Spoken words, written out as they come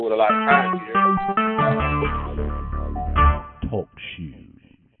with a lot of time here. Talk shoes.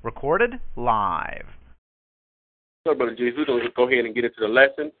 Recorded live. So, Brother Jesus, we're going to go ahead and get into the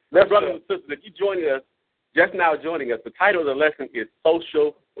lesson. Brothers and sisters, if you're just now joining us, the title of the lesson is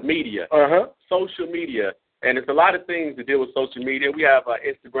Social Media. Social media. And it's a lot of things to deal with social media. We have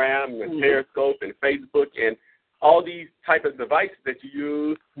Instagram and Periscope and Facebook and all these type of devices that you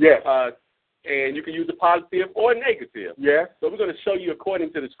use. Yes. And you can use it positive or negative. Yes. So we're going to show you,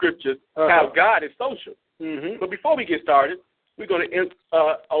 according to the scriptures, how God is social. But before we get started, we're going to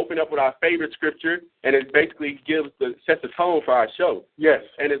open up with our favorite scripture, and it basically sets the tone for our show. Yes.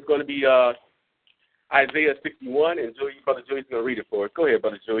 And it's going to be Isaiah 61, and Brother Joey's going to read it for us. Go ahead,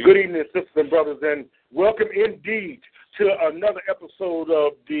 Brother Joey. Good evening, sisters and brothers, and welcome indeed to another episode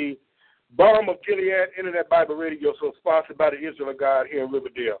of the Balm of Gilead Internet Bible Radio, so sponsored by the Israel of God here in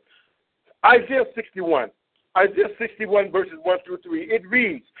Riverdale. Isaiah 61. Isaiah 61, verses 1 through 3. It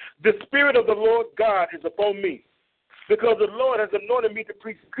reads, "The Spirit of the Lord God is upon me, because the Lord has anointed me to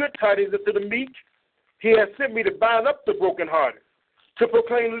preach good tidings unto the meek. He has sent me to bind up the brokenhearted, to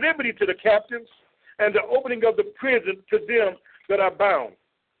proclaim liberty to the captives, and the opening of the prison to them that are bound,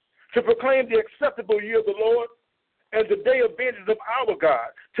 to proclaim the acceptable year of the Lord, and the day of vengeance of our God,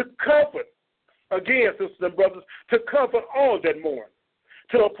 to comfort," again, sisters and brothers, "to comfort all that mourn,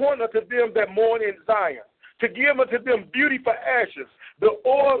 to appoint unto them that mourn in Zion, to give unto them beauty for ashes, the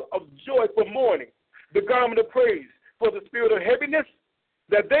oil of joy for mourning, the garment of praise for the spirit of heaviness,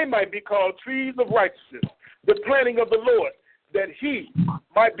 that they might be called trees of righteousness, the planting of the Lord, that he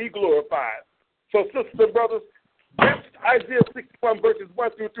might be glorified." So, sisters and brothers, this Isaiah 61, verses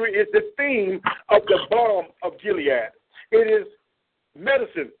 1 through 3 is the theme of the Balm of Gilead. It is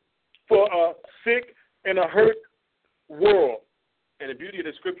medicine for a sick and a hurt world. And the beauty of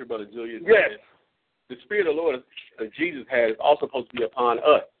the scripture, Brother Julius, yes, is the Spirit of the Lord Jesus has also supposed to be upon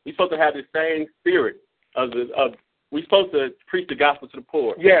us. We're supposed to have the same spirit we're supposed to preach the gospel to the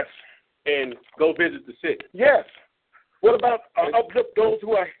poor. Yes. And go visit the sick. Yes. What about uplift those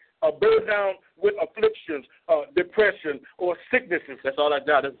who are burdened down with afflictions, depression, or sicknesses? That's all our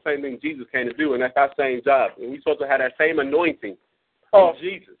job. That's the same thing Jesus came to do, and that's our same job. And we're supposed to have that same anointing of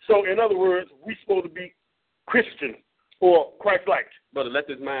Jesus. So, in other words, we're supposed to be Christian or Christ-like. Brother, let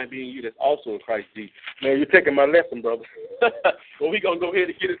this mind be in you that's also in Christ Jesus. Man, you're taking my lesson, brother. Well, we're going to go ahead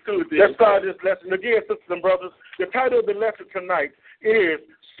and get into it then. Let's start this lesson. Again, sisters and brothers, the title of the lesson tonight is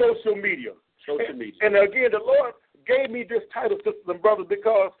Social Media. Social media. And again, the Lord gave me this title, sisters and brothers,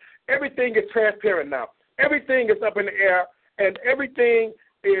 because everything is transparent now. Everything is up in the air, and everything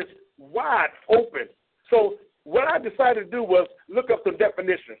is wide open. So what I decided to do was look up some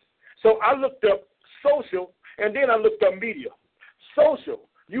definitions. So I looked up social, and then I looked up media. Social.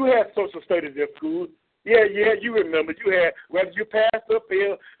 You had social studies in school. Yeah, you remember. You had, whether you passed or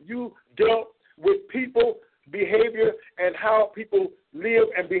failed, you dealt with people, behavior, and how people live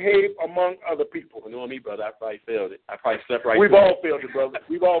and behave among other people. You know me, brother, I probably failed it. I probably slept right We've through it. all failed it, brother.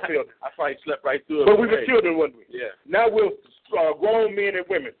 We've all failed it. I probably slept right through it. But we were children, weren't we? Yeah. Now we're grown men and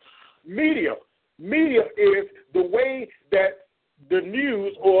women. Media. Media is the way that the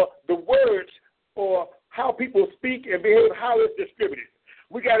news or the words or how people speak and behave, how it's distributed.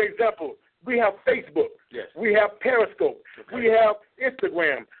 We got examples. We have Facebook. Yes. We have Periscope. Okay. We have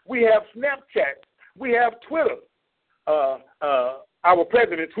Instagram. We have Snapchat. We have Twitter. Our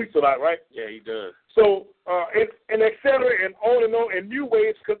president tweets a lot, right? Yeah, he does. So, and et cetera, and on, and new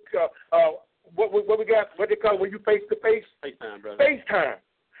ways. What we got? What they call it when you face to face? FaceTime, brother. FaceTime.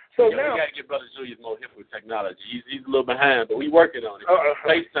 So yeah, now we got to get Brother Julius more hip with technology. He's a little behind, but we working on it.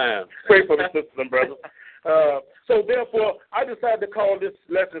 FaceTime. Pray for the sisters and brothers. So therefore, I decided to call this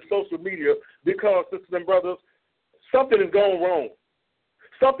lesson social media because, sisters and brothers, something has gone wrong.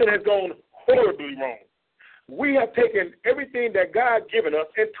 Something has gone horribly wrong. We have taken everything that God given us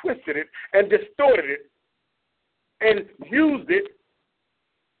and twisted it and distorted it and used it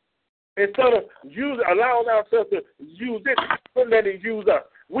instead of allowing ourselves to use it, but letting it use us.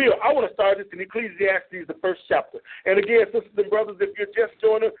 I want to start this in Ecclesiastes, the first chapter. And again, sisters and brothers, if you're just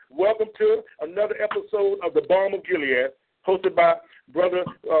joining us, welcome to another episode of the Balm of Gilead, hosted by Brother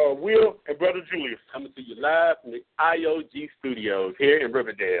Will and Brother Julius. Coming to you live from the IOG studios here in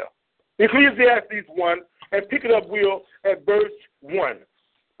Riverdale. Ecclesiastes 1, and pick it up, Will, at verse 1.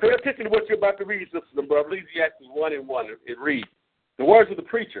 Pay attention to what you're about to read, sisters and brothers. Ecclesiastes 1 and 1, it reads, the words of the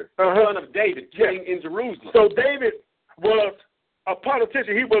preacher, son of David, king in Jerusalem. So David was a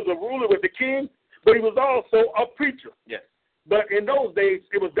politician. He was a ruler with the king, but he was also a preacher. Yes. But in those days,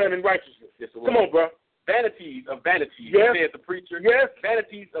 it was done in righteousness. Yes, it was. Come on, bro. Vanities of vanities, yes. said the preacher. Yes.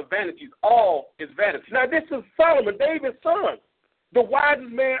 Vanities of vanities. All is vanity. Now, this is Solomon, David's son. the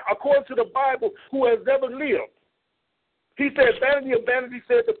wisest man, according to the Bible, who has ever lived. He said, vanity of vanity,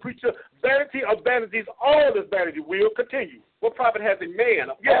 said the preacher, vanity of vanities, all is vanity. Will continue. What profit has a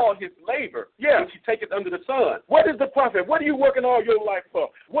man of all his labor which he taketh under the sun? What is the profit? What are you working all your life for?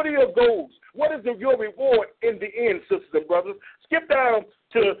 What are your goals? What is your reward in the end, sisters and brothers? Skip down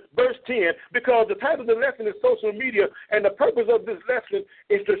to verse 10, because the title of the lesson is social media, and the purpose of this lesson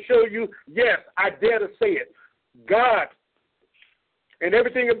is to show you, yes, I dare to say it, God and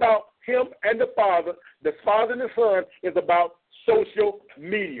everything about him and the Father and the Son is about social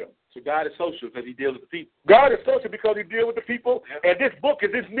media. So God is social because he deals with the people. God is social because he deals with the people, and this book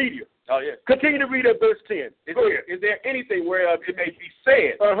is his media. Oh, yeah. Continue to read at verse 10. Go ahead. Is there anything whereof it may be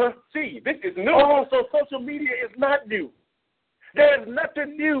said, see, this is new? Oh, so social media is not new. There is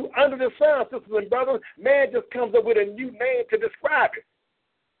nothing new under the sun, sisters and brothers. Man just comes up with a new name to describe it.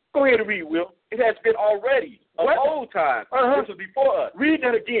 Go ahead and read, Will. It has been already of old time. This was before us. Read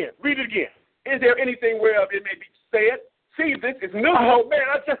that again. Read it again. Is there anything whereof it may be said, see, this is new? Oh, man,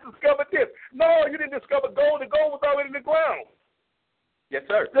 I just discovered this. No, you didn't discover gold. The gold was already in the ground. Yes,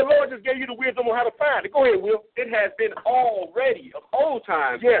 sir. The Lord just gave you the wisdom on how to find it. Go ahead, Will. It has been already of old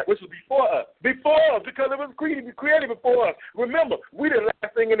times, which was before us. Before us, because it was created before us. Remember, we the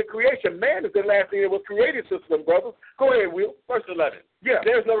last thing in the creation. Man is the last thing that was created, sisters and brothers. Go ahead, Will. Verse 11. Yeah.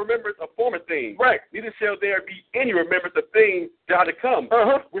 There is no remembrance of former things. Right. Neither shall there be any remembrance of things that are to come,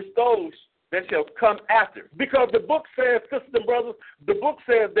 which those that shall come after. Because the book says, sisters and brothers, the book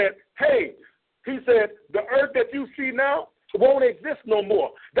says that, hey, he said, the earth that you see now won't exist no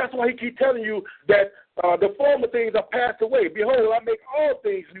more. That's why he keeps telling you that the former things are passed away. Behold, I make all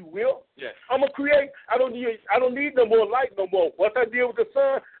things new, Will. Yes. I'm gonna create. I don't need no more light no more. Once I deal with the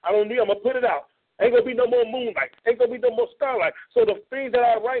sun, I'm gonna put it out. Ain't gonna be no more moonlight. Ain't gonna be no more starlight. So the things that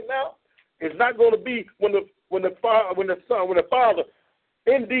are right now is not gonna be when the Father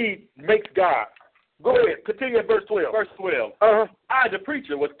indeed makes God. Go ahead. Continue at verse 12. Verse 12. I, the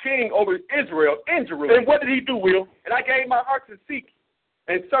preacher, was king over Israel in Jerusalem. And what did he do, Will? And I gave my heart to seek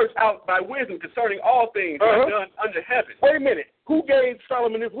and search out by wisdom concerning all things that are done under heaven. Wait a minute. Who gave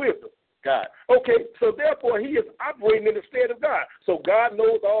Solomon his wisdom? God. Okay, so therefore he is operating in the stead of God. So God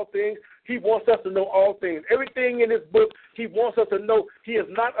knows all things. He wants us to know all things. Everything in this book, he wants us to know he is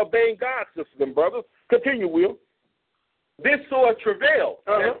not obeying God, sisters and brothers. Continue, Will. This sore travail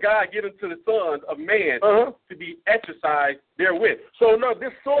has God given to the sons of man to be exercised therewith. So now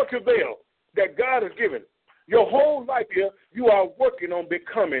this sore travail that God has given, your whole life here, you are working on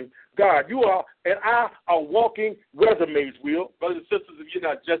becoming God. You are and I are walking resumes, Will. Brothers and sisters, if you're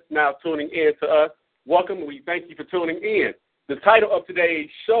not just now tuning in to us, welcome. We thank you for tuning in. The title of today's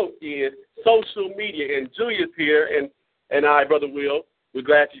show is Social Media, and Julius here and I, Brother Will, we're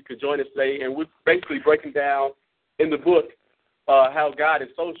glad you could join us today, and we're basically breaking down in the book how God is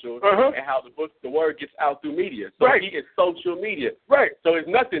social and how the word gets out through media. So he is social media. Right. So it's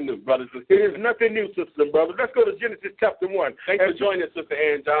nothing new, brothers and sisters. It is nothing new, sisters and brothers. Let's go to Genesis chapter 1. Thanks for joining us, Sister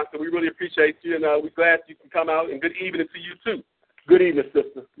Ann Johnson. We really appreciate you, and we're glad you can come out, and good evening to you, too. Good evening,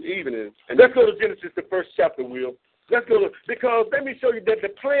 sister. Good evening. And let's go to Genesis, the first chapter, Will. Let's go to, because let me show you that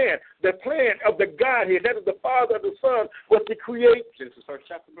the plan of the Godhead, that is the Father and the Son, was to create. Genesis first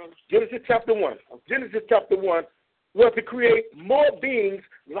chapter, brother? Genesis chapter 1. Genesis chapter 1 was to create more beings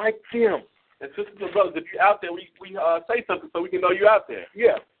like him. And sisters and brothers, if you're out there, we say something so we can know you're out there.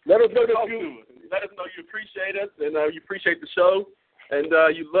 Yeah. Let us know that let us know you appreciate us and you appreciate the show. And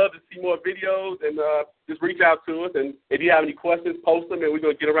you love to see more videos, and just reach out to us. And if you have any questions, post them, and we're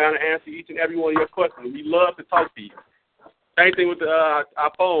going to get around and answer each and every one of your questions. We love to talk to you. Same thing with our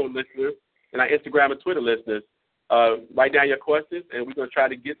phone listeners and our Instagram and Twitter listeners. Write down your questions, and we're going to try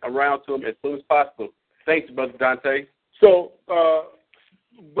to get around to them as soon as possible. Thanks, Brother Dante. So,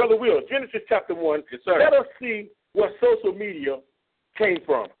 Brother Will, Genesis chapter 1. Yes, sir. Let us see where social media came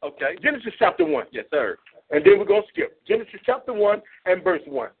from. Okay. Genesis chapter 1. Yes, sir. And then we're going to skip. Genesis chapter 1 and verse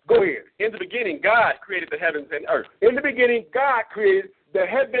 1. Go ahead. In the beginning, God created the heavens and earth. In the beginning, God created the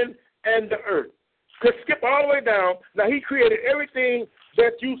heaven and the earth. Skip all the way down. Now, he created everything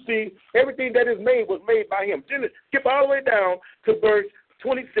that you see. Everything that is made was made by him. Skip all the way down to verse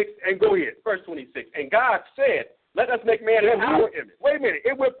 26 and go ahead. Verse 26. And God said, let us make man in our image. Wait a minute.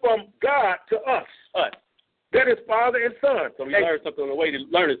 It went from God to us. Us. That is Father and Son. So we learned something on the way to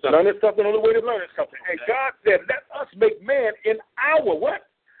learning something. Learning something on the way to learning something. And God said, let us make man in our what?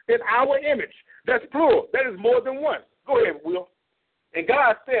 In our image. That's plural. That is more than one. Go ahead, Will. And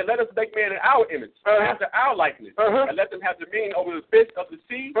God said, let us make man in our image, after our likeness, and let them have dominion over the fish of the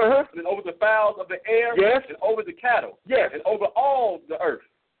sea, and over the fowls of the air, and over the cattle, and over all the earth,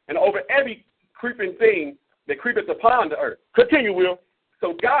 and over every creeping thing that creepeth upon the earth. Continue, Will.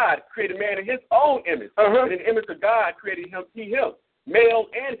 So God created man in his own image. And in the image of God created him, him. Male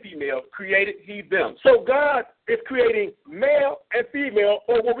and female created he them. So God is creating male and female,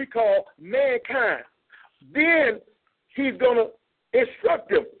 or what we call mankind. Then he's going to instruct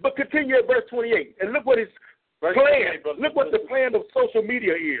them. But continue at verse 28. And look what his plan. Look what the plan of social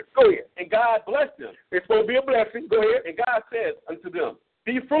media is. Go ahead. And God blessed them. It's going to be a blessing. Go ahead. And God says unto them,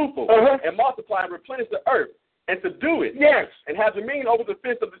 be fruitful and multiply and replenish the earth and subdue it. Yes. And have dominion over the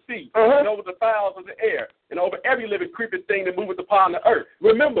fish of the sea and over the fowls of the air and over every living creeping thing that moveth upon the earth.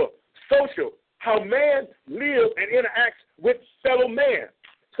 Remember, social, how man lives and interacts with fellow man.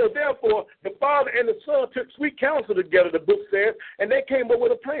 So therefore, the Father and the Son took sweet counsel together, the book says, and they came up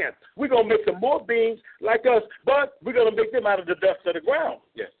with a plan. We're going to make some more beings like us, but we're going to make them out of the dust of the ground.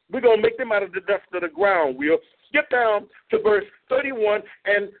 Yes. We're going to make them out of the dust of the ground, Will. Skip down to verse 31,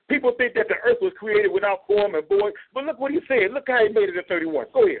 and people think that the earth was created without form and void. But look what he said. Look how he made it in 31.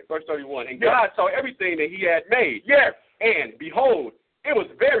 Go ahead. Verse 31. And God saw everything that he had made. Yes. And behold, it was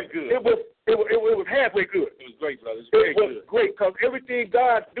very good. It was halfway good. It was great, brother. It was great because everything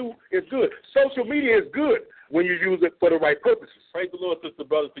God do is good. Social media is good when you use it for the right purposes. Praise the Lord, sister,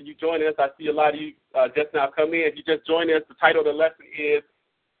 brother, for you joining us. I see a lot of you just now come in. If you just joined us, the title of the lesson is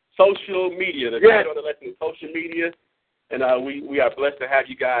Social Media. The title of the lesson is Social Media. And we are blessed to have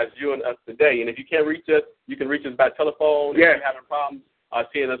you guys join us today. And if you can't reach us, you can reach us by telephone. If you're having problems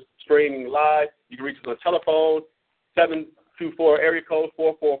seeing us streaming live, you can reach us on telephone, 724 area code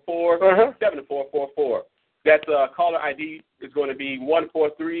 444-7444. That caller ID is going to be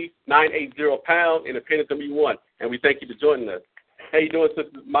 143-980 and the pin is going to be 1. And we thank you for joining us. How you doing,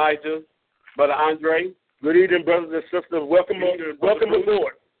 Sister Maja, Brother Andre? Good evening, brothers and sisters. Welcome aboard.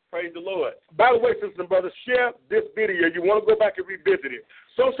 Praise the Lord. By the way, sisters and brothers, share this video. You want to go back and revisit it.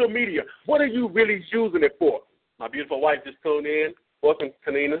 Social media, what are you really using it for? My beautiful wife just tuned in. Welcome,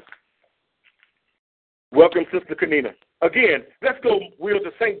 Kanina. Welcome, Sister Kanina. Again, let's go, Will,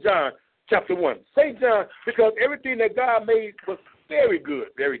 to St. John, chapter 1. St. John, because everything that God made was very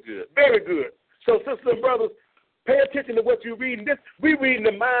good. Very good. Very good. So, sisters and brothers, pay attention to what you're reading. We're reading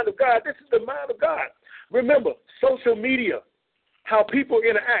the mind of God. This is the mind of God. Remember, social media, how people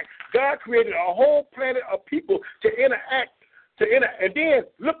interact. God created a whole planet of people to interact. And then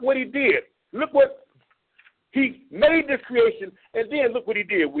look what he did. Look what he made this creation, and then look what he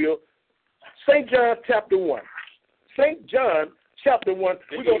did, Will. St. John chapter 1. St. John chapter 1.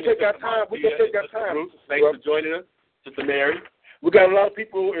 We're going to take our time. We're going to take our time. Thanks for joining us, Sister Mary. We got a lot of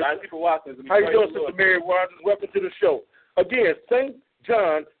people. Watching. How you doing, Sister Mary Watson? Welcome to the show. Again, St.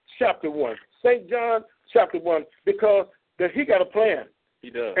 John chapter 1. St. John chapter 1, because he got a plan. He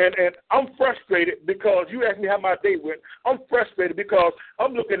does. And I'm frustrated because you asked me how my day went. I'm frustrated because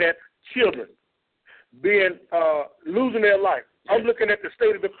I'm looking at children being losing their life. Yeah. I'm looking at the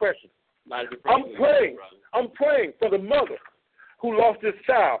state of depression. I'm praying for the mother who lost his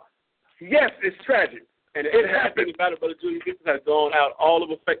child. Yes, it's tragic. And it happened. Brother Julius, this has gone out all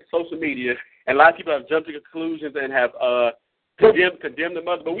over social media, and a lot of people have jumped to conclusions and have condemned the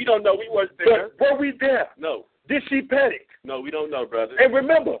mother. But we don't know. We weren't there. Were we there? No. Did she panic? No, we don't know, brother. And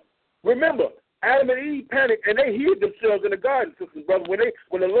remember, Adam and Eve panicked and they hid themselves in the garden, sisters, brother. When they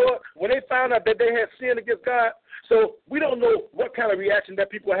found out that they had sinned against God. So we don't know what kind of reaction that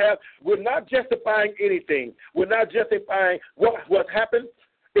people have. We're not justifying anything. We're not justifying what happened.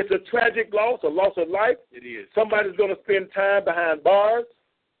 It's a tragic loss, a loss of life. It is. Somebody's going to spend time behind bars,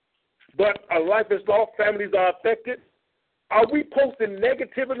 but a life is lost. Families are affected. Are we posting negative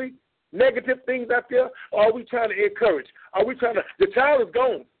things out there, or are we trying to encourage? Are we trying to? The child is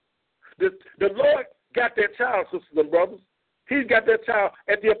gone. The Lord got that child, sisters and brothers. He's got that child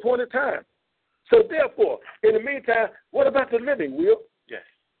at the appointed time. So therefore, in the meantime, what about the living, Will? Yes.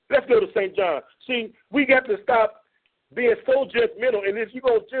 Let's go to St. John. See, we got to stop being so judgmental. And if you're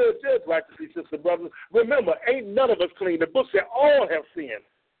going to judge righteously, sisters and brothers, remember, ain't none of us clean. The book said all have sinned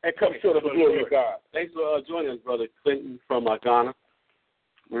and come short of the glory of God. Thanks for joining us, Brother Clinton from Ghana.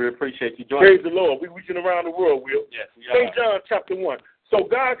 We really appreciate you joining us. Praise the Lord. We're reaching around the world, Will. Yes, we are. St. John chapter 1. So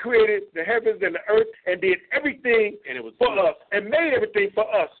God created the heavens and the earth and did everything for us and made everything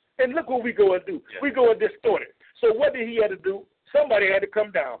for us. And look what we go and do. Yes. We go and distort it. So what did he have to do? Somebody had to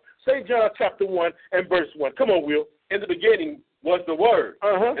come down. St. John chapter 1 and verse 1. Come on, Will. In the beginning was the Word.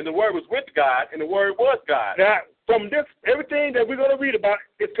 And the Word was with God, and the Word was God. Now, from this, everything that we're going to read about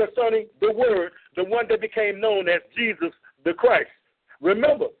is concerning the Word, the one that became known as Jesus the Christ.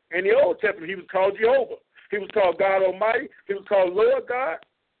 Remember, in the Old Testament, he was called Jehovah. He was called God Almighty. He was called Lord God,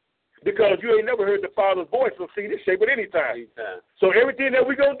 because you ain't never heard the Father's voice or seen his shape at any time. So everything that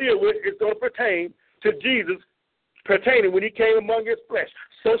we're going to deal with is going to pertain to Jesus pertaining when he came among his flesh.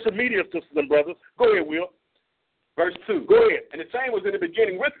 Social media, sisters and brothers. Go ahead, Will. Verse 2. Go ahead. And the same was in the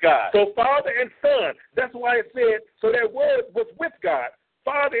beginning with God. So Father and Son. That's why it said, so that word was with God.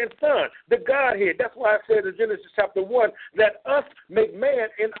 Father and Son, the Godhead. That's why it says in Genesis chapter 1, let us make man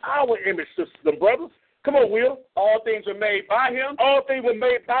in our image, sisters and brothers. Come on, Will. All things were made by him. All things were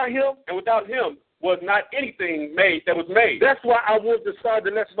made by him. And without him was not anything made that was made. That's why I want to start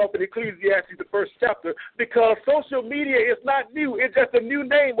the lesson off in Ecclesiastes, the first chapter, because social media is not new. It's just a new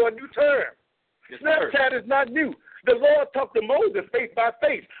name or a new term. Yes, Snapchat is not new. The Lord talked to Moses face by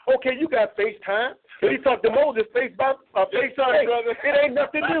face. Okay, you got FaceTime, but he talked to Moses face by face. Brother. It ain't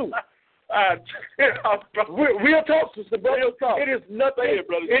nothing new. Real talk, sister, brother. Real talk. It is nothing.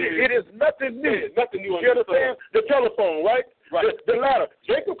 It is nothing new. Nothing new. You understand? The telephone, right? Right. The ladder.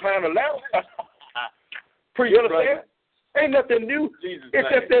 Jacob climbed the ladder. You understand? Ain't nothing new. Jesus, it's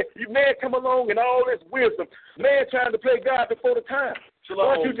just that man come along and all this wisdom. Man trying to play God before the time.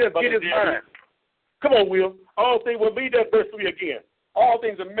 Why don't you just get his mind? Come on, Will. All things will be there, verse 3 again. All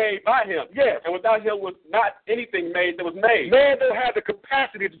things are made by him. Yes. And without him was not anything made that was made. Man don't have the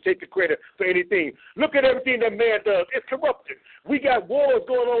capacity to take the credit for anything. Look at everything that man does. It's corrupted. We got wars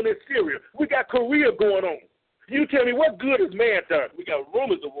going on in Syria. We got Korea going on. You tell me, what good has man done? We got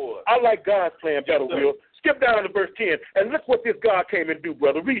rumors of war. I like God's plan better, Will. Skip down to verse 10, and look what this God came and do,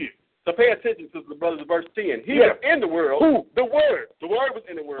 brother. Read it. So pay attention, sisters and brothers, to verse 10. He was in the world. Who? The Word. The Word was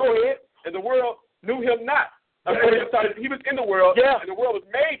in the world. Go ahead. And the world knew him not. He was in the world, and the world was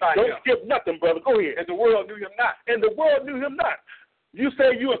made by him. Don't skip nothing, brother. Go ahead. And the world knew him not. And the world knew him not. You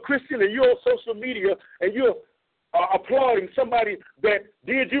say you're a Christian and you're on social media and you're applauding somebody that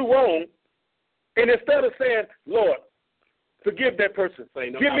did you wrong, and instead of saying, Lord, forgive that person.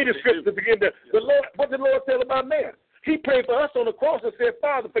 Give me the scripture to forgive them. The Lord, what did the Lord tell about man? He prayed for us on the cross and said,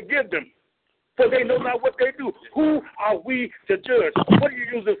 Father, forgive them, for they know not what they do. Who are we to judge? What are you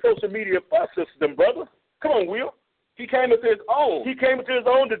using social media for, sisters and brothers? Come on, Will. He came into his own. He came into his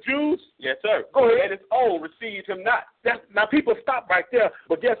own, the Jews? Yes, sir. Go ahead. And his own received him not. Now, people stop right there,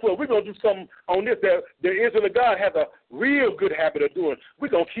 but guess what? We're going to do something on this that the Israel of God has a real good habit of doing. We're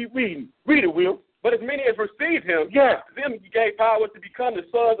going to keep reading. Read it, Will. But as many as received him, yeah, them he gave power to become the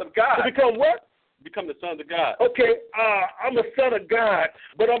sons of God. To become what? Become the sons of God. Okay, I'm a son of God,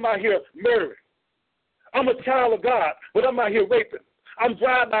 but I'm out here murdering. I'm a child of God, but I'm out here raping. I'm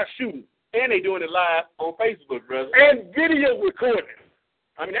drive-by shooting. And they doing it live on Facebook, brother. And video recording.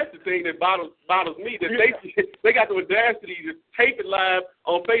 I mean, that's the thing that bothers me, that they got the audacity to tape it live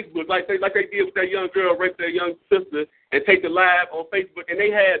on Facebook, like they did with that young girl, rape their young sister, and take it live on Facebook. And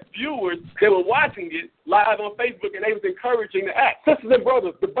they had viewers that were watching it live on Facebook, and they was encouraging the act. Sisters and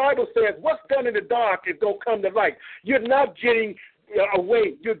brothers, the Bible says what's done in the dark is going to come to light. You're not getting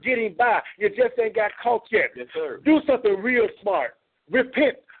away. You're getting by. You just ain't got caught yet. Yes, sir. Do something real smart.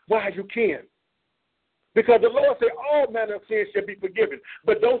 Repent while you can. Because the Lord said all manner of sin shall be forgiven.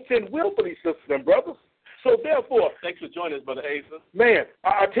 But don't sin willfully, sisters and brothers. So therefore, thanks for joining us, Brother Asa. Man,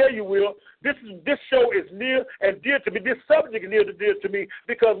 I tell you, Will, this show is near and dear to me. This subject is near and dear to me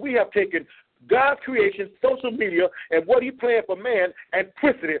because we have taken God's creation, social media, and what he planned for man and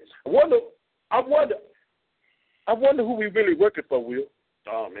twisted it. I wonder who we really working for, Will.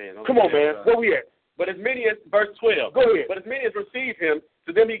 Oh, man. Come on, man. Where we at? But as many as, verse 12. Go ahead. But as many as received him,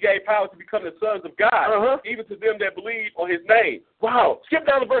 to them he gave power to become the sons of God, even to them that believe on his name. Wow. Skip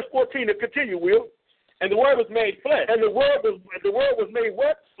down to verse 14 and continue, Will. And the word was made flesh. And the word was made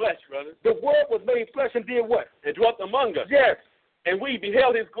what? Flesh, brother. The word was made flesh and did what? And dwelt among us. Yes. And we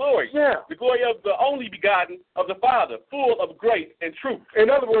beheld his glory. Yeah. The glory of the only begotten of the Father, full of grace and truth. In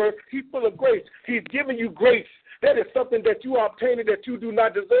other words, he's full of grace. He's giving you grace. That is something that you are obtaining that you do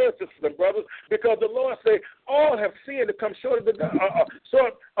not deserve, sisters and brothers, because the Lord said all have sinned to come short of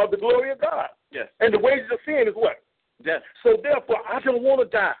the glory of God. Yes. And the wages of sin is what? Yes. So therefore, I don't want to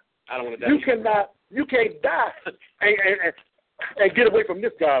die. I don't want to die. You can't die and get away from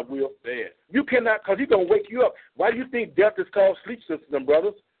this God, Will. Yeah. You cannot, because he's going to wake you up. Why do you think death is called sleep, sisters and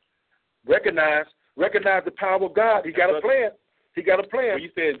brothers? Recognize the power of God. He got a plan. He got a plan. When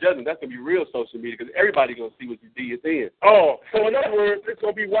you say judgment, that's going to be real social media because everybody's going to see what you did then. Oh, so in other words, it's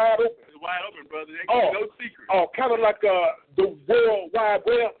going to be wide open. It's wide open, brother. There ain't no secret. Oh, kind of like the World Wide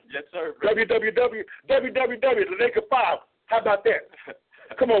Web. Yes, sir. www, the Naked 5. How about that?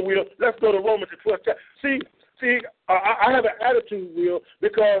 Come on, Will. Let's go to Romans the 12th chapter. See, I have an attitude, Will,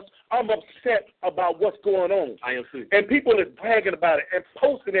 because I'm upset about what's going on. I am too. And people are bragging about it and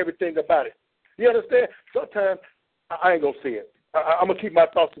posting everything about it. You understand? Sometimes I ain't going to say it. I'm going to keep my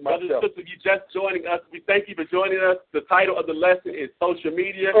thoughts to myself. Brothers and sisters, you just joining us. We thank you for joining us. The title of the lesson is Social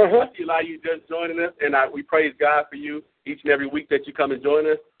Media. I see a lot of you just joining us, and we praise God for you each and every week that you come and join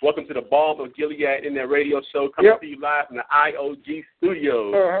us. Welcome to the Balm of Gilead in their radio show. Coming to you live from the IOG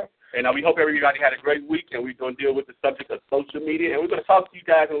studios. And we hope everybody had a great week, and we're going to deal with the subject of social media. And we're going to talk to you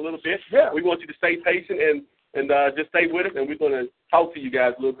guys in a little bit. We want you to stay patient and just stay with us, and we're going to talk to you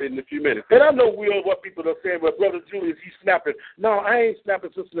guys a little bit in a few minutes. And I know, Will, what people are saying, but Brother Julius, he's snapping. No, I ain't snapping,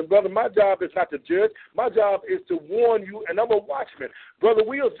 sister and brother. My job is not to judge. My job is to warn you, and I'm a watchman. Brother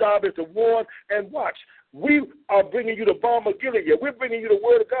Will's job is to warn and watch. We are bringing you the balm of Gilead. We're bringing you the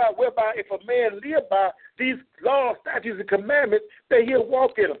word of God, whereby if a man live by these laws, statutes, and commandments, that he'll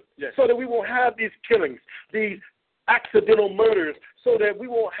walk in them, so that we won't have these killings, these accidental murders, so that we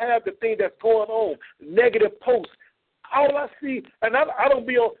won't have the thing that's going on, negative posts. All I see, and I don't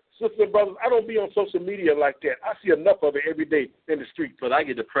be on, sisters and brothers, I don't be on social media like that. I see enough of it every day in the street. But I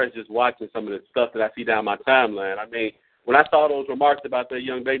get depressed just watching some of the stuff that I see down my timeline. I mean, when I saw those remarks about that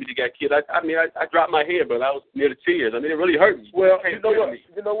young baby that got killed, I dropped my head, but I was near the tears. I mean, it really hurt me. Well, you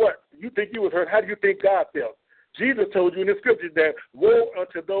know what? You think you was hurt. How do you think God felt? Jesus told you in the scriptures that woe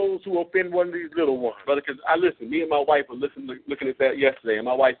unto those who offend one of these little ones. Brother, because me and my wife were looking at that yesterday, and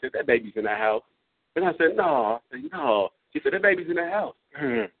my wife said, that baby's in the house. And I said, no. She said, that baby's in the house.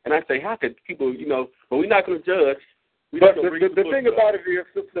 And I say, how could people, but we're not going to judge. But the thing about it is,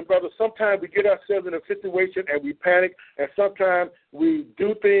 sisters and brothers, sometimes we get ourselves in a situation and we panic, and sometimes we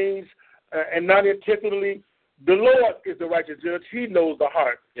do things and not intentionally. The Lord is the righteous judge. He knows the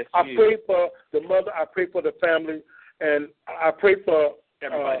heart. Yes, I pray for the mother. I pray for the family. And I pray for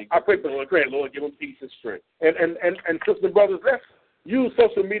everybody. I pray for strength. Lord, give them peace and strength. And sisters and brothers, let's use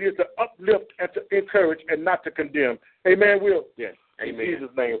social media to uplift and to encourage and not to condemn. Amen, Will? Yes. In Amen. Jesus'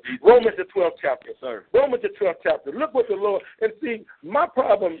 name. Romans the 12th chapter. Yes, sir. Romans the 12th chapter. Look what the Lord, and see, my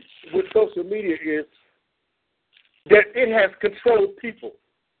problem with social media is that it has controlled people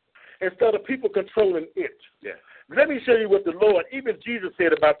instead of people controlling it. Yes. Let me show you what the Lord, even Jesus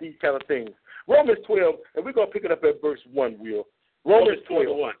said about these kind of things. Romans 12, and we're going to pick it up at verse 1, Will. Romans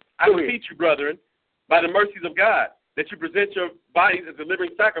 12:1. I beseech you, brethren, by the mercies of God, that you present your bodies as a living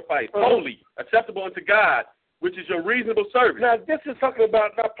sacrifice, holy, acceptable unto God, which is your reasonable service. Now, this is talking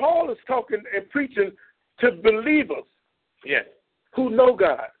about, Paul is talking and preaching to believers who know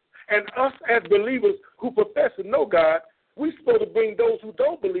God. And us as believers who profess to know God, we're supposed to bring those who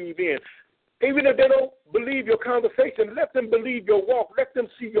don't believe in. Even if they don't believe your conversation, let them believe your walk. Let them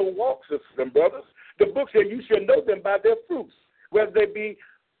see your walk, sisters and brothers. The book said you should know them by their fruits, whether they be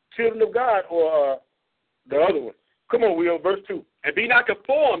children of God or the other one. Come on, Will, verse 2. And be not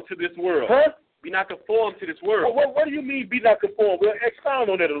conformed to this world. Be not conformed to this world. What do you mean, be not conformed? Well, expound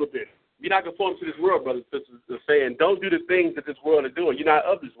on that a little bit. Be not conformed to this world, brothers and sisters. They're saying, don't do the things that this world is doing. You're not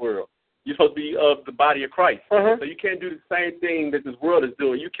of this world. You're supposed to be of the body of Christ. So you can't do the same thing that this world is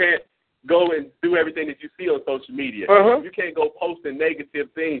doing. You can't go and do everything that you see on social media. You can't go posting negative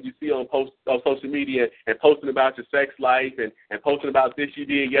things you see on social media and posting about your sex life and posting about this you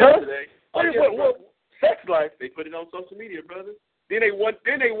did yesterday. What sex life? They put it on social media, brother. Then they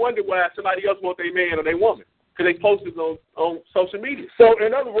wonder why somebody else wants their man or their woman, because they post it on social media. So,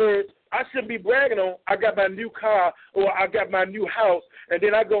 in other words, I shouldn't be bragging on I got my new car or I got my new house, and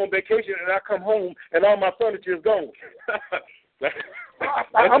then I go on vacation and I come home and all my furniture is gone.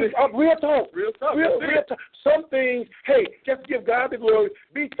 I'm real talk. Real talk. Some things, hey, just give God the glory.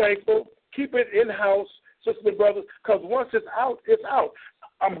 Be thankful. Keep it in-house, sisters and brothers, because once it's out, it's out.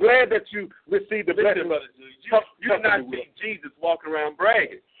 I'm glad that you received the blessing. Brother, you did not see Jesus walking around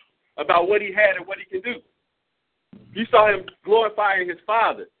bragging about what he had and what he can do. You saw him glorifying his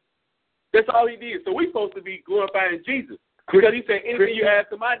Father. That's all he did. So we're supposed to be glorifying Jesus. Because he said, anything you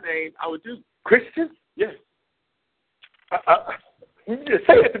ask in my name, I would do. Christian? Yes.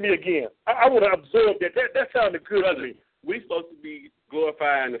 Say it to me again. I want to absorb that. That sounded good to me. We're supposed to be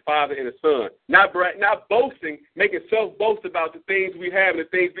glorifying the Father and the Son, not boasting, making self-boast about the things we have and the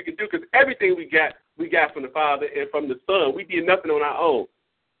things we can do, because everything we got from the Father and from the Son. We did nothing on our own.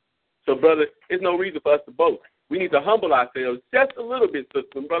 So, brother, there's no reason for us to boast. We need to humble ourselves just a little bit, sisters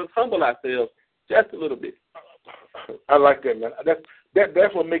and brothers. Humble ourselves just a little bit. I like that, man.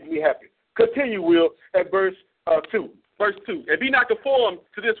 That's what makes me happy. Continue, Will, at verse 2. Verse 2. And be not conformed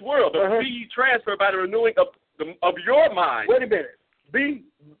to this world, but be ye transferred by the renewing of your mind. Wait a minute. Be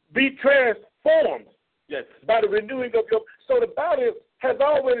transformed. Yes. By the renewing of your. So the Bible has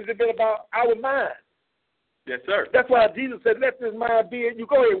always been about our mind. Yes, sir. That's why Jesus said, "Let this mind be in you."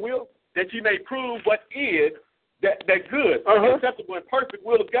 Go ahead, Will. That you may prove what is that good, acceptable, and perfect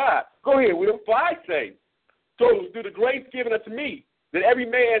will of God. Go ahead, Will. For I say, So through the grace given unto me, that every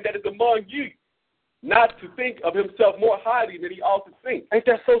man that is among you, not to think of himself more highly than he ought to think. Ain't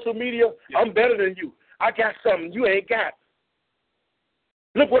that social media? Yeah. I'm better than you. I got something you ain't got.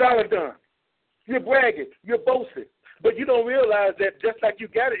 Look what I have done. You're bragging. You're boasting. But you don't realize that just like you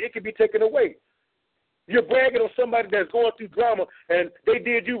got it, it can be taken away. You're bragging on somebody that's going through drama and they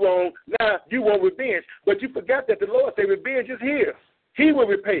did you wrong. Now you want revenge. But you forgot that the Lord said revenge is his. He will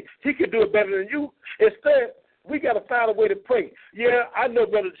repay. He can do it better than you. Instead, we got to find a way to pray. Yeah, I know,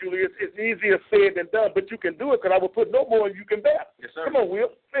 Brother Julius, it's easier said than done, but you can do it because I will put no more than you can bear. Yes, sir. Come on, Will.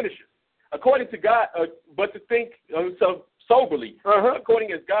 Finish it. According to God, but to think so soberly,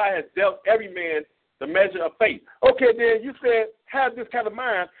 according as God has dealt every man the measure of faith. Okay, then you said have this kind of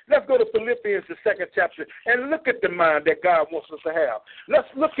mind. Let's go to Philippians, the 2nd chapter, and look at the mind that God wants us to have. Let's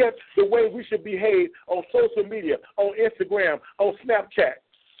look at the way we should behave on social media, on Instagram, on Snapchat.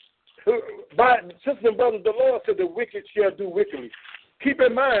 Sisters and brothers, the Lord said the wicked shall do wickedly. Keep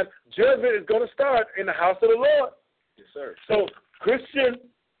in mind, judgment is going to start in the house of the Lord. Yes, sir. So, Christian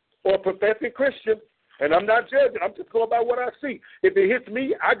or professing Christian, and I'm not judging, I'm just going by what I see. If it hits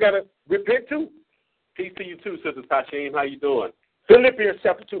me, I got to repent too. Peace to you too, Sister Tashim. How you doing? Philippians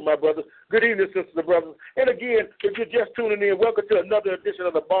chapter 2, my brother. Good evening, sisters and brothers. And again, if you're just tuning in, welcome to another edition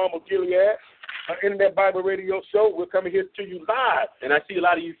of the Balm of Gilead, Internet Bible Radio Show. We're coming here to you live. And I see a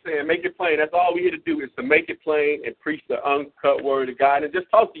lot of you saying, make it plain. That's all we're here to do is to make it plain and preach the uncut word of God and just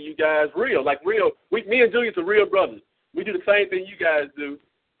talk to you guys real. Like real. Me and Julius are real brothers. We do the same thing you guys do.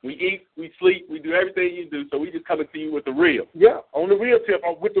 We eat, we sleep, we do everything you do, so we just coming to you with the real. Yeah, on the real tip,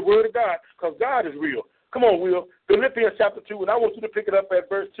 with the word of God, because God is real. Come on, Will. Philippians chapter 2, and I want you to pick it up at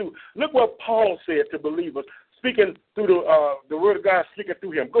verse 2. Look what Paul said to believers, speaking through the word of God, speaking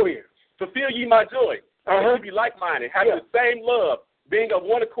through him. Go ahead. Fulfill ye my joy, that you be like-minded, having the same love, being of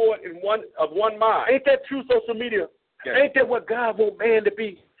one accord and of one mind. Ain't that true, social media? Yes. Ain't that what God wants man to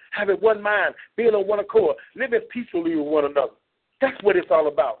be? Having one mind, being on one accord, living peacefully with one another. That's what it's all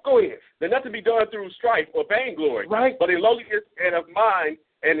about. Go ahead. They're not to be done through strife or vainglory, right? But in lowliness and of mind,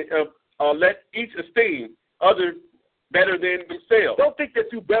 and let each esteem others better than themselves. Don't think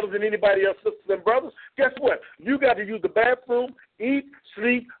that you're better than anybody else, sisters and brothers. Guess what? You got to use the bathroom, eat,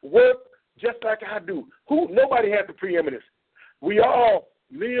 sleep, work, just like I do. Nobody has the preeminence. We all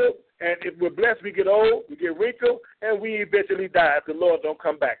live, and if we're blessed, we get old, we get wrinkled, and we eventually die if the Lord don't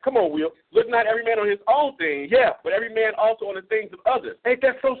come back. Come on, Will. Look not every man on his own things, but every man also on the things of others. Ain't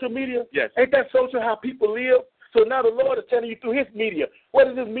that social media? Yes. Ain't that social how people live? So now the Lord is telling you through his media. What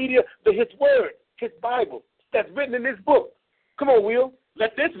is his media? His word, his Bible, that's written in this book. Come on, Will.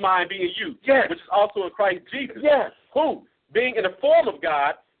 Let this mind be in you, which is also in Christ Jesus. Yes. Who, being in the form of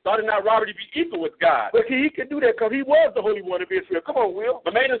God, thought it not robbery to be equal with God. But he could do that because he was the Holy One of Israel. Come on, Will.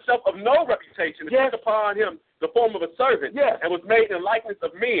 But made himself of no reputation and took upon him the form of a servant and was made in the likeness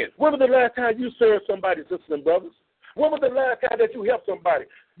of men. When was the last time you served somebody, sisters and brothers? When was the last time that you helped somebody?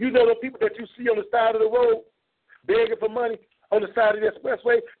 You know the people that you see on the side of the road begging for money on the side of the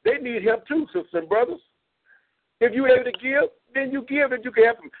expressway, they need help too, sisters and brothers. If you're able to give, then you give and you can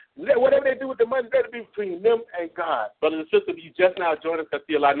help them. Whatever they do with the money, that'll be between them and God. Brothers and sisters, you just now joined us. I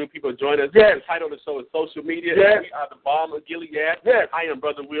see a lot of new people join us. Yes. The title of the show is Social Media. Yes. We are the Balm of Gilead. Yes. I am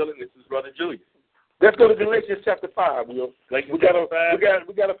Brother Will, and this is Brother Julius. Let's go to Galatians chapter 5, Will. We got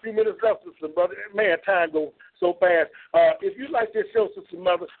a few minutes left, sisters and brothers. Man, time goes so fast. If you like this show, sisters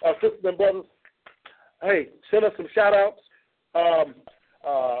and brothers, hey, send us some shout-outs.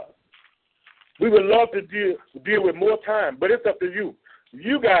 We would love to deal with more time, but it's up to you.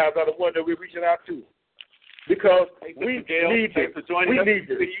 You guys are the one that we're reaching out to because we need you. We need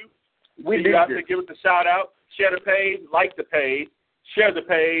you. We need you. Give us a shout-out, share the page, like the page, share the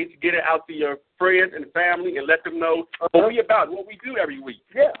page, get it out to your friends and family, and let them know what we about, what we do every week.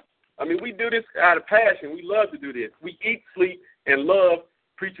 Yeah. I mean, we do this out of passion. We love to do this. We eat, sleep, and love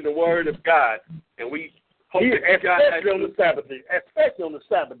preaching the word of God, and we hope that God has on the Sabbath day. Especially on the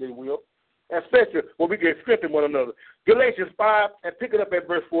Sabbath day, Will. Especially when we get strengthened one another. Galatians 5, and pick it up at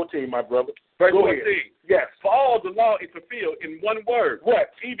verse 14, my brother. Verse 14. Yes. For all the law is fulfilled in one word.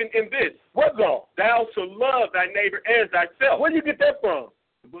 What? Even in this. What law? Thou shalt love thy neighbor as thyself. Where do you get that from?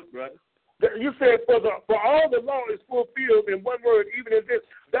 The book, brother. You said, for all the law is fulfilled in one word, even in this,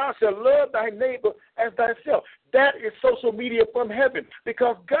 thou shalt love thy neighbor as thyself. That is social media from heaven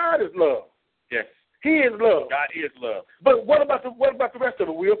because God is love. Yes. He is love. God is love. But what about the rest of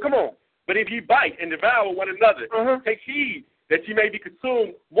it, Will? Come on. But if you bite and devour one another, take heed that you may be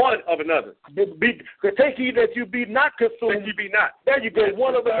consumed one of another. Take heed that you be not consumed. That you be not. There you go,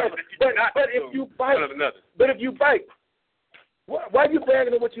 one of another. But if you bite, why are you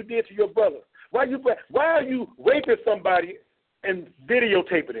bragging on what you did to your brother? Why are you raping somebody and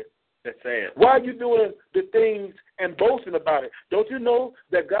videotaping it? That's sad. Why are you doing the things and boasting about it? Don't you know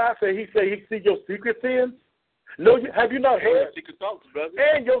that God said He sees your secret sins? No, have you not heard? Your secret thoughts, brother.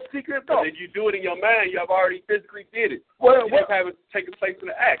 And your secret thoughts. If you do it in your mind, you have already physically did it. Well, you just haven't taken place in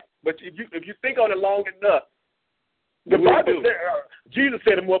the act. But if you think on it long enough, the Bible said, Jesus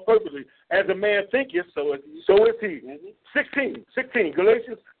said it more perfectly, as a man thinketh, so is he. Mm-hmm. 16,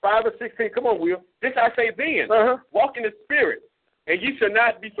 Galatians 5 and 16. Come on, Will. This I say then, walk in the Spirit, and you should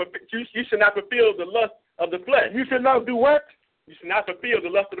not fulfill the lust of the flesh. You should not do what? You should not fulfill the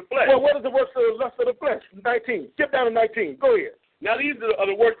lust of the flesh. Well, what is the works of the lust of the flesh? 19. Skip down to 19. Go ahead. Now, these are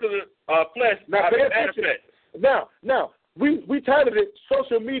the works of the flesh. Now, we titled it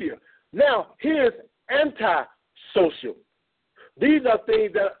social media. Now, here's anti-social. These are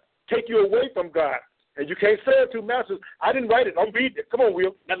things that take you away from God. And you can't serve two masters. I didn't write it. I'm reading it. Come on,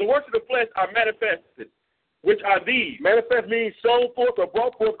 Will. Now, the works of the flesh are manifested, which are these. Manifest means shown forth or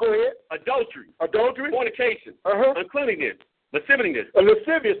brought forth. Go ahead. Adultery. Fornication. Uncleanness. Lasciviousness.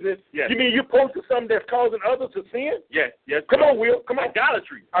 Lasciviousness? Yes. You mean you posted something that's causing others to sin? Yes. Come on, Will. Come on.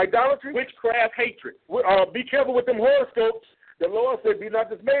 Idolatry. Witchcraft, hatred. Be careful with them horoscopes. The Lord said, be not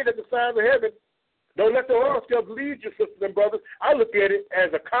dismayed at the signs of heaven. Don't let the horoscopes lead you, sisters and brothers. I look at it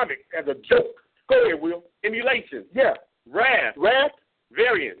as a comic, as a joke. Go ahead, Will. Emulation. Yeah. Wrath.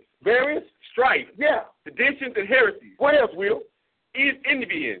 Variance. Strife. Yeah. Seditions and heresies. What else, Will?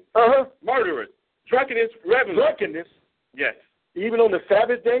 Envying. Murderers. Drunkenness. Yes. Even on the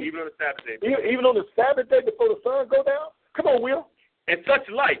Sabbath day? Even on the Sabbath day. Even on the Sabbath day before the sun go down? Come on, Will. And such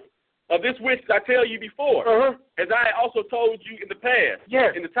like. Of this which I tell you before, as I also told you in the past,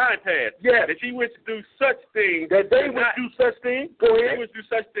 in the time past, that ye which do such things, go ahead. They which do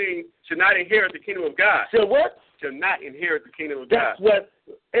such things should not inherit the kingdom of God. Shall what? Shall not inherit the kingdom of God. That's what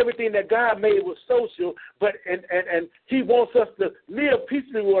everything that God made was social, but and He wants us to live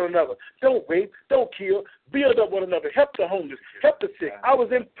peacefully with one another. Don't rape, don't kill, build up one another, help the homeless, help the sick. I was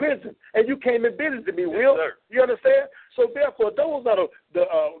in prison, and you came and visited me, Will. Sir. You understand? So therefore, those are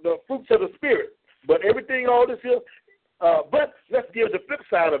the fruits of the Spirit. But everything, all this here, but let's give the flip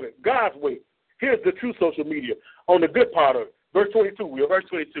side of it, God's way. Here's the true social media on the good part of it. Verse 22, Will. Verse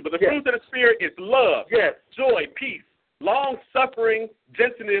 22. But the fruit of the Spirit is love, joy, peace, long-suffering,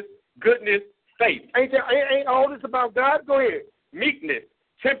 gentleness, goodness, faith. Ain't all this about God? Go ahead. Meekness,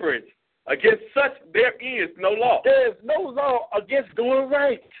 temperance. Against such there is no law. There is no law against doing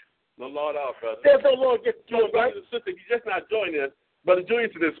right. No law at all, brother. There's no law against doing right. Brothers and sisters, if you're just not joining us, Brother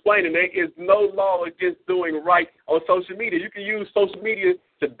Julius is explaining there is no law against doing right on social media. You can use social media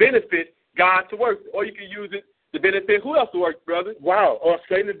to benefit God to work, or you can use it to benefit who else to work, brother? Wow, or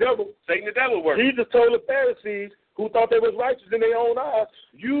Satan the devil. Satan the devil works. Jesus told the Pharisees, who thought they was righteous in their own eyes,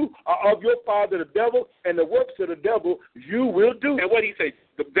 you are of your father the devil, and the works of the devil you will do. And what did he say?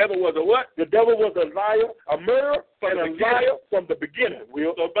 The devil was a what? The devil was a liar, a murderer, and a liar from the beginning,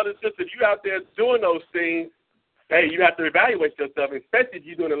 Will. So, brothers and sisters, if you out there doing those things, hey, you have to evaluate yourself, especially if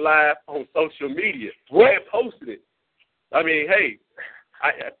you're doing it live on social media. What? And posting it. I mean, hey,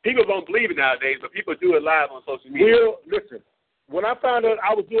 people don't believe it nowadays, but people do it live on social media. Will, listen. When I found out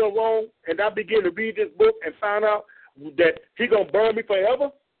I was doing wrong, and I began to read this book and found out that He gonna burn me forever,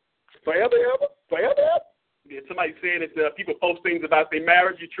 Yeah, somebody saying that people post things about their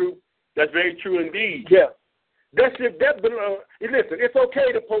marriage. You true? That's very true indeed. Yeah. Listen, it's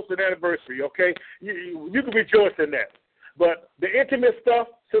okay to post an anniversary, okay? You can rejoice in that. But the intimate stuff,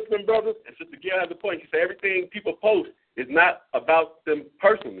 sisters and brothers. And Sister Gail has a point. She said everything people post is not about them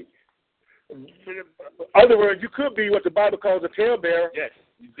personally. In other words, you could be what the Bible calls a talebearer. Yes.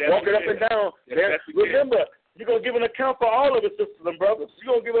 Walking up and down. Yes, remember, you're going to give an account for all of it, sisters and brothers.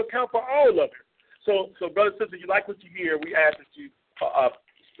 You're going to give an account for all of it. So brothers and sisters, you like what you hear, we ask that you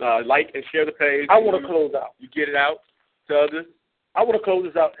like and share the page. I want to close out. You get it out to others. I want to close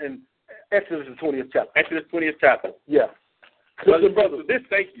this out in Exodus, the 20th chapter. Exodus 20th chapter. Yeah. Brothers and brothers,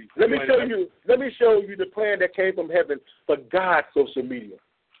 thank you. Let me show you the plan that came from heaven for God's social media.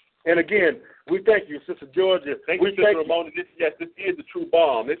 And again, we thank you, Sister Georgia. Thank you, Sister Ramona. This is the true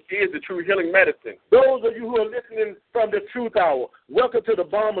balm. This is the true healing medicine. Those of you who are listening from the Truth Hour, welcome to the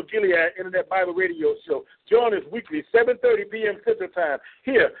Balm of Gilead Internet Bible Radio Show. Join us weekly, 7:30 p.m. Central Time,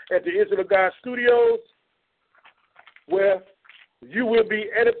 here at the Israel of God Studios, where you will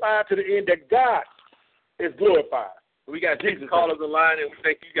be edified to the end that God is glorified. We got Jesus callers on the line, and we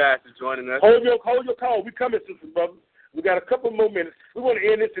thank you guys for joining us. Hold your call. We coming, sisters and brothers. We got a couple more minutes. We want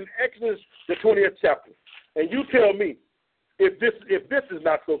to end this in Exodus, the 20th chapter. And you tell me if this is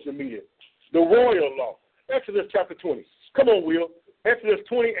not social media, the royal law. Exodus chapter 20. Come on, Will. Exodus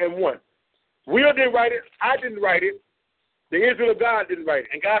 20 and 1. Will didn't write it. I didn't write it. The Israel of God didn't write it.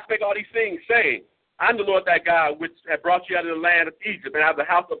 And God spake all these things, saying, I'm the Lord thy God, which have brought you out of the land of Egypt and out of the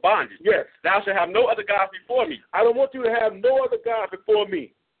house of bondage. Yes. Thou shalt have no other gods before me. I don't want you to have no other God before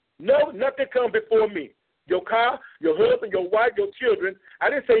me. No, nothing come before me. Your car, your husband, your wife, your children. I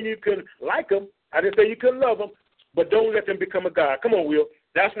didn't say you couldn't like them. I didn't say you couldn't love them. But don't let them become a God. Come on, Will.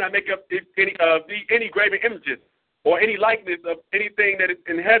 Thou shalt not make up any graven images or any likeness of anything that is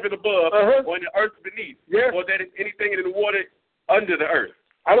in heaven above or in the earth beneath, or that is anything in the water under the earth.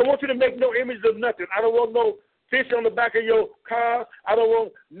 I don't want you to make no images of nothing. I don't want no fish on the back of your car. I don't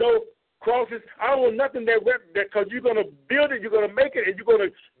want no crosses. I don't want nothing that because you're going to build it, you're going to make it, and you're going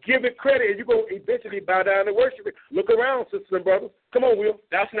to give it credit, and you're going to eventually bow down and worship it. Look around, sisters and brothers. Come on, Will.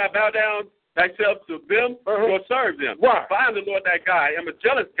 Thou shalt not bow down thyself to them nor serve them. Why? For I am the Lord thy God. I am a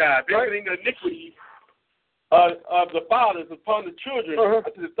jealous God, visiting the iniquity of the fathers upon the children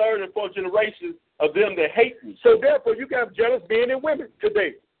unto the third and fourth generations of them that hate me. So therefore, you got jealous men and women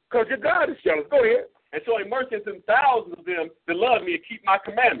today because your God is jealous. Go ahead. And so in mercy unto thousands of them that love me and keep my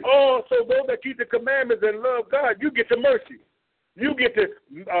commandments. Oh, so those that keep the commandments and love God, you get the mercy. You get to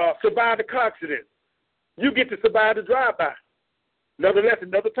survive the car accident. You get to survive the drive-by. Another lesson,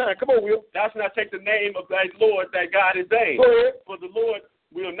 another time. Come on, Will. Thou shalt not take the name of thy Lord, thy God in vain. Go ahead. For the Lord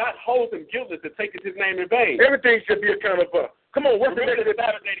will not hold him guiltless to take his name in vain. Everything should be accounted for. Come on, what's Remember the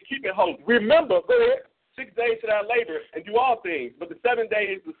Sabbath day to keep it holy. Remember, go ahead. 6 days shall thou labor and do all things, but the 7th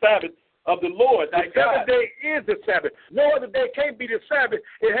day is the Sabbath of the Lord thy God. The 7th day is the Sabbath. No other day can't be the Sabbath.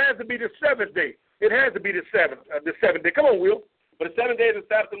 It has to be the 7th day. It has to be the 7th day. Come on, Will. But the 7th day is the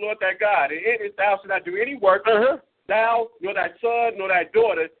Sabbath of the Lord thy God, and in it thou shalt not do any work, thou, nor thy son, nor thy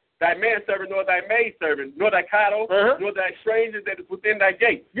daughter, thy manservant, nor thy maidservant, nor thy cattle, nor thy stranger that is within thy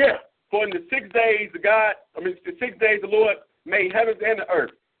gate. Yeah. For in the 6 days the 6 days the Lord made heavens and the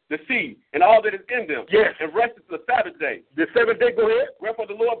earth, the sea, and all that is in them. Yes. And rested the Sabbath day. The 7th day, go ahead. Wherefore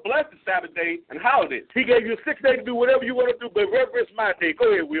the Lord blessed the Sabbath day and hallowed it. He gave you 6 days to do whatever you want to do, but reverence my day.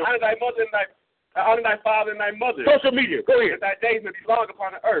 Go ahead, Will. Honor thy mother and honor thy father and thy mother. Social media, go ahead. That thy days may be long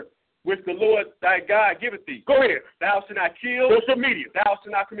upon the earth, which the Lord thy God giveth thee. Go ahead. Thou shalt not kill. Social media. Thou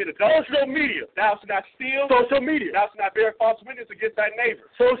shalt not commit adultery. Social media. Thou shalt not steal. Social media. Thou shalt not bear false witness against thy neighbor.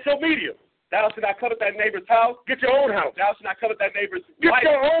 Social media. Thou shalt not covet thy neighbor's house. Get your own house. Thou shalt not covet thy neighbor's wife.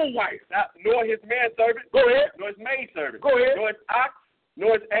 Get your own wife. Nor his manservant. Go ahead. Nor his maidservant. Go ahead. Nor his ox.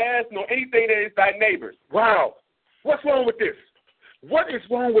 Nor his ass. Nor anything that is thy neighbor's. Wow. What's wrong with this? What is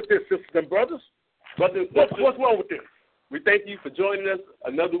wrong with this, sisters and brothers? What's wrong with this? We thank you for joining us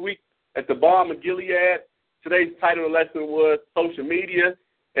another week at the Balm of Gilead. Today's title of the lesson was social media.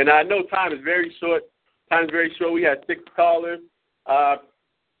 And I know time is very short. We had 6 callers.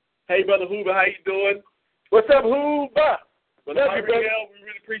 Hey, Brother Hoover, how you doing? What's up, Hoover? Brother Gabriel, we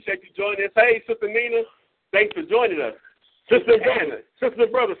really appreciate you joining us. Hey, Sister Nina, thanks for joining us. Sister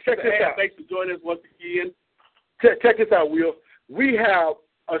and brothers, check this out. Thanks for joining us once again. Check this out, Will. We have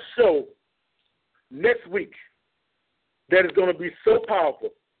a show next week that is going to be so powerful,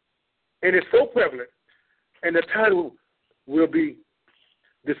 and it's so prevalent, and the title will be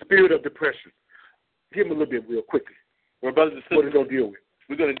The Spirit of Depression. Give them a little bit, Will, quickly. Well, brothers and sisters, what are we going to deal with?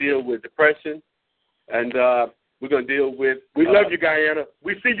 We're going to deal with depression, and we're going to deal with... We love you, Guyana.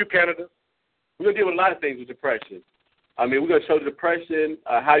 We see you, Canada. We're going to deal with a lot of things with depression. I mean, we're going to show the depression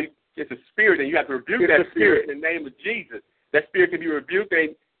how it's a spirit, and you have to rebuke that spirit in the name of Jesus. That spirit can be rebuked,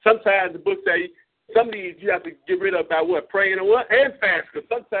 and sometimes the book say some of these you have to get rid of by what? Praying and what? And fast. Because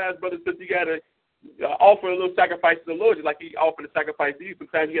sometimes, brothers and sisters, you got to offer a little sacrifice to the Lord, just like he offered a sacrifice to you.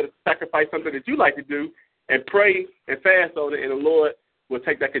 Sometimes you got to sacrifice something that you like to do and pray and fast on it, and the Lord will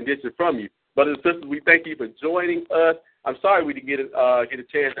take that condition from you. Brothers and sisters, we thank you for joining us. I'm sorry we didn't get a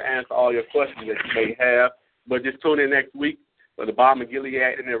chance to answer all your questions that you may have, but just tune in next week for the Balm of Gilead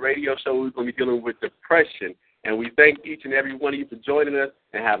and the radio show. We're going to be dealing with depression, and we thank each and every one of you for joining us,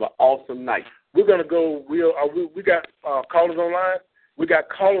 and have an awesome night. We're going to go. We got callers online. We got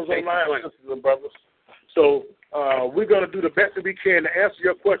callers online, sisters and brothers. So we're going to do the best that we can to answer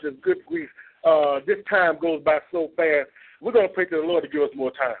your questions. Good grief. This time goes by so fast. We're going to pray to the Lord to give us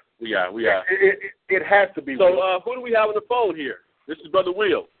more time. We are. It has to be. So who do we have on the phone here? This is Brother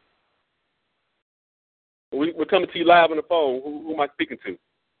Will. We're coming to you live on the phone. Who am I speaking to?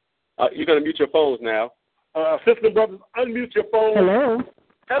 You're going to mute your phones now. Sisters and brothers, unmute your phone. Hello.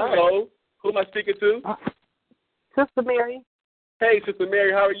 Hello. Who am I speaking to? Sister Mary. Hey, Sister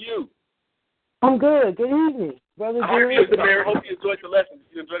Mary, how are you? I'm good. Good evening, Brother Jerry. Sister Mary, I hope you enjoyed the lesson.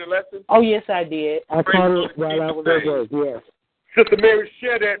 Did you enjoy the lesson? Oh, yes, I did. I caught it while I was at work, yes. Sister Mary,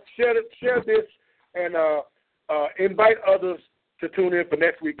 share this, and invite others to tune in for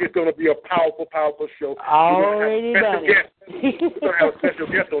next week. It's going to be a powerful, powerful show. Already done it. We're going to have a special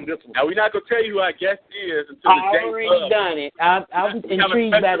guest on this one. Now, we're not going to tell you who our guest is until the day Already done it. I'm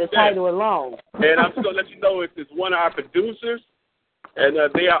intrigued by the title alone. And I'm just going to let you know it's one of our producers, and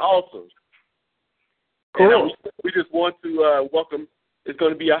they are awesome. Cool. And, we just want to welcome, it's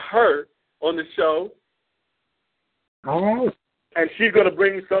going to be her on the show. All right. And she's going to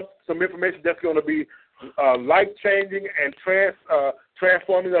bring some information that's going to be life-changing and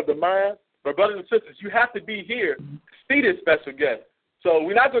transforming of the mind. But brothers and sisters, you have to be here to see this special guest. So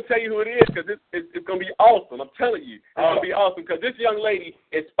we're not going to tell you who it is because it's going to be awesome. I'm telling you. It's going to be awesome because this young lady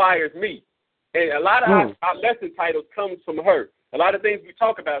inspires me. And a lot of our lesson titles comes from her. A lot of things we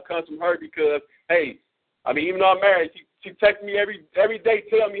talk about comes from her because, hey, I mean, even though I'm married, she texts me every day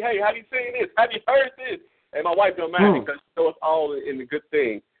telling me, hey, have you seen this? Have you heard this? And my wife don't mind because she knows all in the good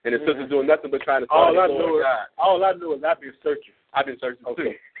thing. And the sister's doing nothing but trying to all I know is I've been searching. I've been searching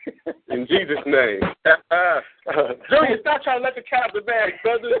too. In Jesus' name. Junior, stop trying to let the cat out the bag,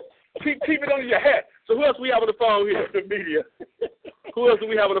 brother. Keep it under your hat. So who else do we have on the phone here? The media. Who else do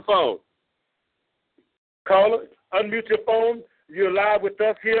we have on the phone? Caller, unmute your phone. You're live with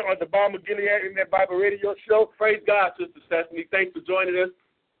us here on the Balm of Gilead in that Bible radio show. Praise God, Sister Stephanie. Thanks for joining us.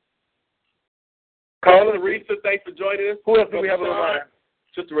 Caller, Risa, thanks for joining us. Who else do we have on the line?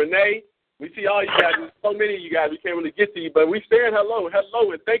 Sister Renee. We see all you guys. There's so many of you guys. We can't really get to you, but we're saying hello,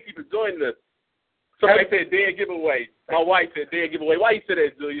 and thank you for joining us. Somebody said dead giveaway. My wife said dead giveaway. Why you say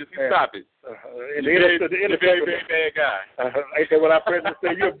that, Julius? You stop it. You're a very, very bad guy. Ain't that what our president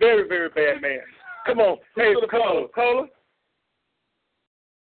said? You're a very, very bad man. Come on. Hey, caller.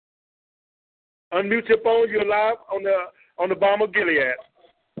 Unmute your phone. You're live on the Balm of Gilead.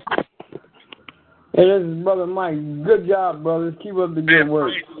 Hey, this is Brother Mike. Good job, brothers. Keep up the good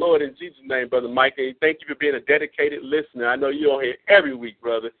work. Praise the Lord in Jesus' name, Brother Mike. And thank you for being a dedicated listener. I know you're on here every week,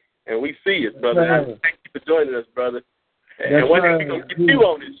 brother, and we see it, brother. Right. Thank you for joining us, brother. And one day we're going to get you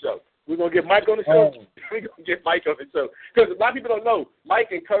on this show. We're going to get Mike on the show. We're going to get Mike on the show. Because a lot of people don't know,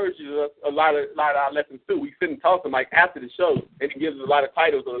 Mike encourages us a lot of our lessons, too. We sit and talk to Mike after the show, and he gives us a lot of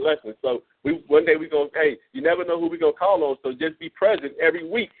titles on the lessons. So one day we're going to, hey, you never know who we're going to call on, so just be present every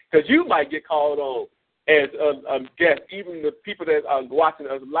week because you might get called on as a guest. Even the people that are watching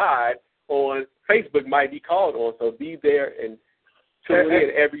us live on Facebook might be called on. So be there and tune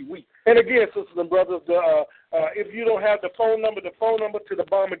in every week. And again, sisters and brothers, if you don't have the phone number to the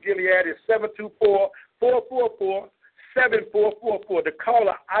Balm of Gilead is 724-444-7444. The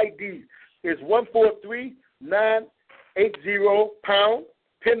caller ID is 143980#.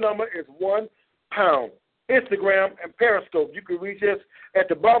 PIN number is £1. Instagram and Periscope. You can reach us at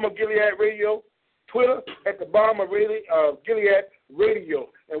the Balm of Gilead Radio. Twitter at the Balm of Gilead Radio.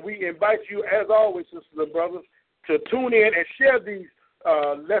 And we invite you, as always, sisters and brothers, to tune in and share these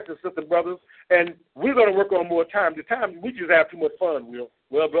lessons, sisters and brothers. And we're going to work on more time. We just have too much fun, Will.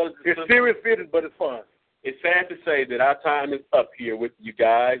 Well, brothers, it's serious business, but it's fun. It's sad to say that our time is up here with you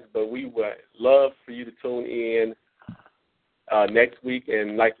guys, but we would love for you to tune in next week.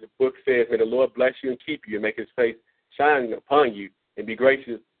 And like the book says, may the Lord bless you and keep you and make his face shine upon you and be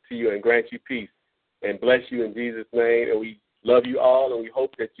gracious to you and grant you peace. And bless you in Jesus' name. And we love you all, and we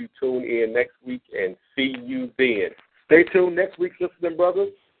hope that you tune in next week and see you then. Stay tuned next week, sisters and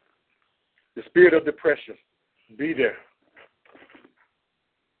brothers. The spirit of depression. Be there.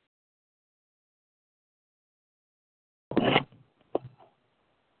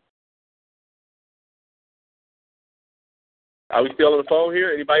 Are we still on the phone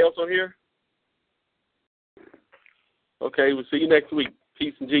here? Anybody else on here? Okay, we'll see you next week.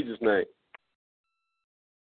 Peace in Jesus' name.